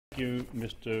Thank you,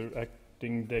 Mr.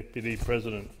 Acting Deputy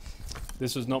President.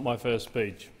 This is not my first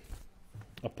speech.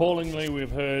 Appallingly, we've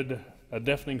heard a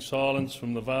deafening silence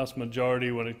from the vast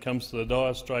majority when it comes to the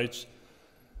dire straits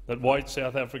that white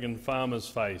South African farmers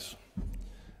face.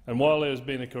 And while there has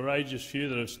been a courageous few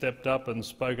that have stepped up and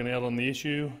spoken out on the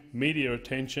issue, media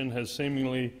attention has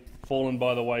seemingly fallen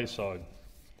by the wayside.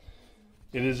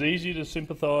 It is easy to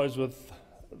sympathise with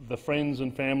the friends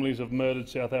and families of murdered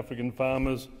South African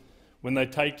farmers when they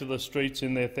take to the streets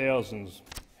in their thousands.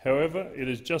 However, it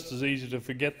is just as easy to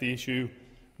forget the issue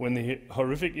when the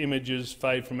horrific images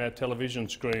fade from our television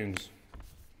screens.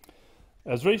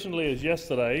 As recently as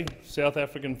yesterday, South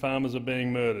African farmers are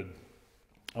being murdered.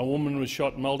 A woman was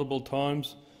shot multiple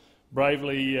times,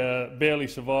 bravely barely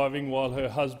surviving, while her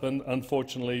husband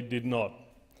unfortunately did not.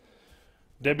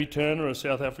 Debbie Turner, a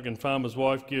South African farmer's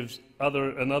wife, gives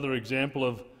another example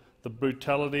of the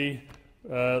brutality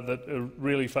that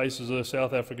really faces the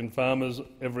South African farmers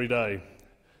every day.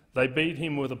 They beat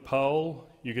him with a pole.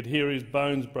 You could hear his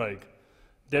bones break.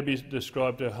 Debbie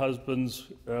described her husband's,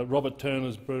 Robert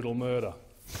Turner's, brutal murder.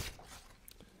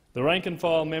 The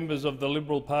rank-and-file members of the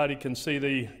Liberal Party can see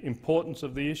the importance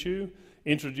of the issue,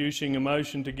 introducing a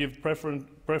motion to give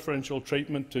preferential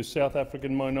treatment to South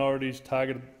African minorities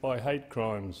targeted by hate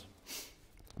crimes.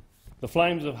 The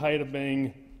flames of hate are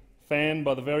being fanned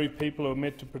by the very people who are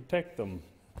meant to protect them.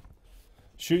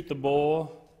 Shoot the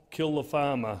boer, kill the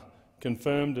farmer,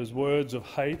 confirmed as words of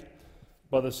hate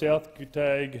by the South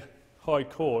Kutag High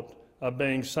Court, are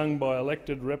being sung by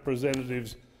elected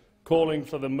representatives calling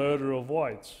for the murder of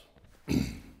whites.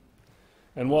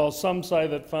 And while some say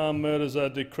that farm murders are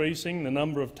decreasing, the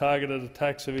number of targeted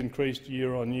attacks have increased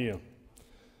year on year.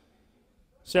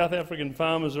 South African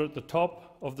farmers are at the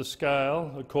top of the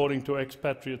scale, according to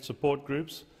expatriate support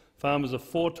groups. Farmers are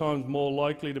 4 times more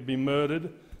likely to be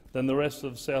murdered than the rest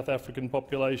of the South African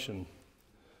population.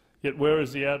 Yet where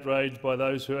is the outrage by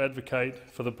those who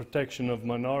advocate for the protection of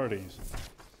minorities?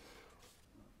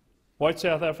 White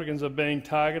South Africans are being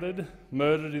targeted,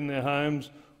 murdered in their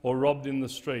homes or robbed in the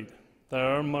street. They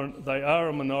are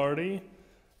a minority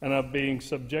and are being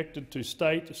subjected to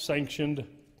state-sanctioned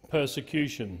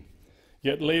persecution.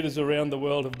 Yet leaders around the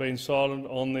world have been silent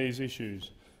on these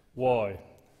issues. Why?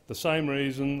 The same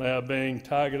reason they are being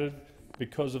targeted,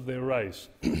 because of their race.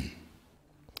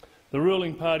 The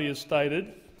ruling party has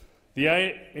stated the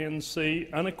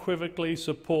ANC unequivocally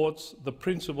supports the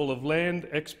principle of land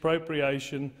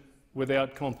expropriation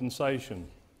without compensation.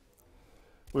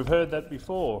 We've heard that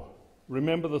before.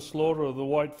 Remember the slaughter of the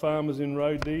white farmers in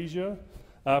Rhodesia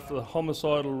after the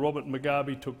homicidal Robert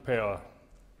Mugabe took power.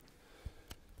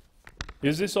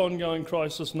 Is this ongoing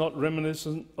crisis not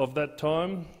reminiscent of that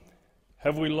time?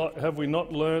 Have we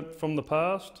not learnt from the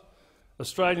past?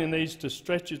 Australia needs to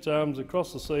stretch its arms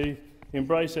across the sea,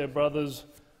 embrace our brothers'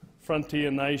 frontier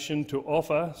nation, to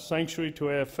offer sanctuary to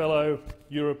our fellow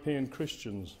European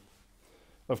Christians.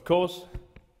 Of course,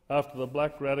 after the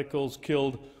black radicals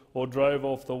killed or drove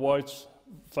off the white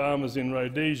farmers in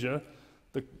Rhodesia,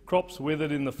 the crops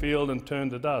withered in the field and turned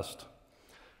to dust.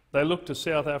 They looked to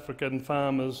South African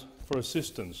farmers for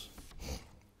assistance.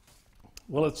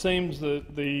 Well, it seems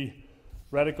that the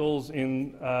radicals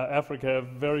in Africa have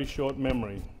very short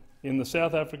memory. In the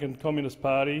South African Communist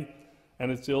Party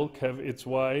and its ilk have its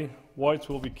way, whites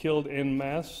will be killed en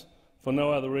masse for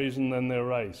no other reason than their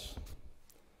race.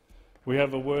 We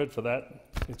have a word for that.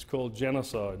 It's called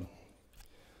genocide.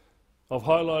 I've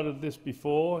highlighted this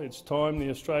before. It's time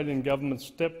the Australian government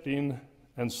stepped in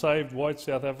and saved white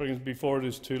South Africans before it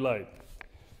is too late.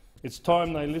 It's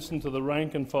time they listen to the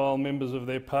rank-and-file members of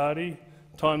their party,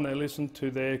 time they listen to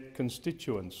their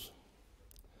constituents.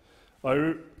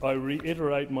 I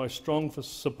reiterate my strong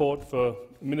support for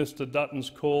Minister Dutton's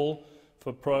call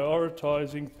for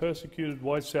prioritising persecuted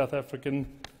white South African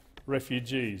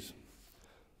refugees.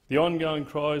 The ongoing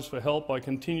cries for help I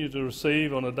continue to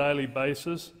receive on a daily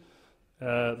basis,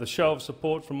 the show of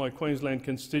support from my Queensland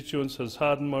constituents has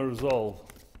hardened my resolve.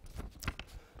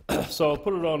 So I'll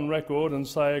put it on record and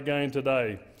say again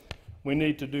today, we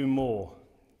need to do more.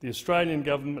 The Australian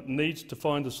government needs to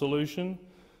find a solution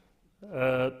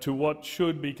to what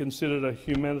should be considered a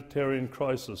humanitarian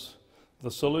crisis. The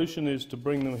solution is to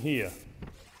bring them here.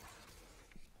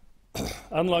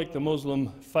 Unlike the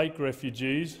Muslim fake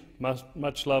refugees,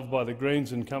 much loved by the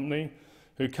Greens and company,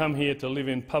 who come here to live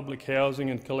in public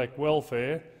housing and collect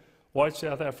welfare, white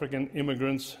South African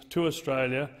immigrants to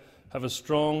Australia have a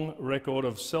strong record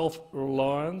of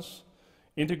self-reliance,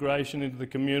 integration into the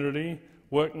community,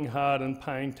 working hard and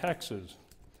paying taxes.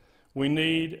 We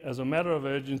need, as a matter of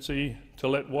urgency, to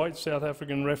let white South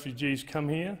African refugees come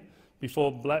here,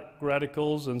 before black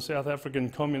radicals and South African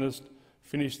communists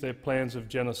finish their plans of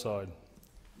genocide.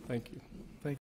 Thank you.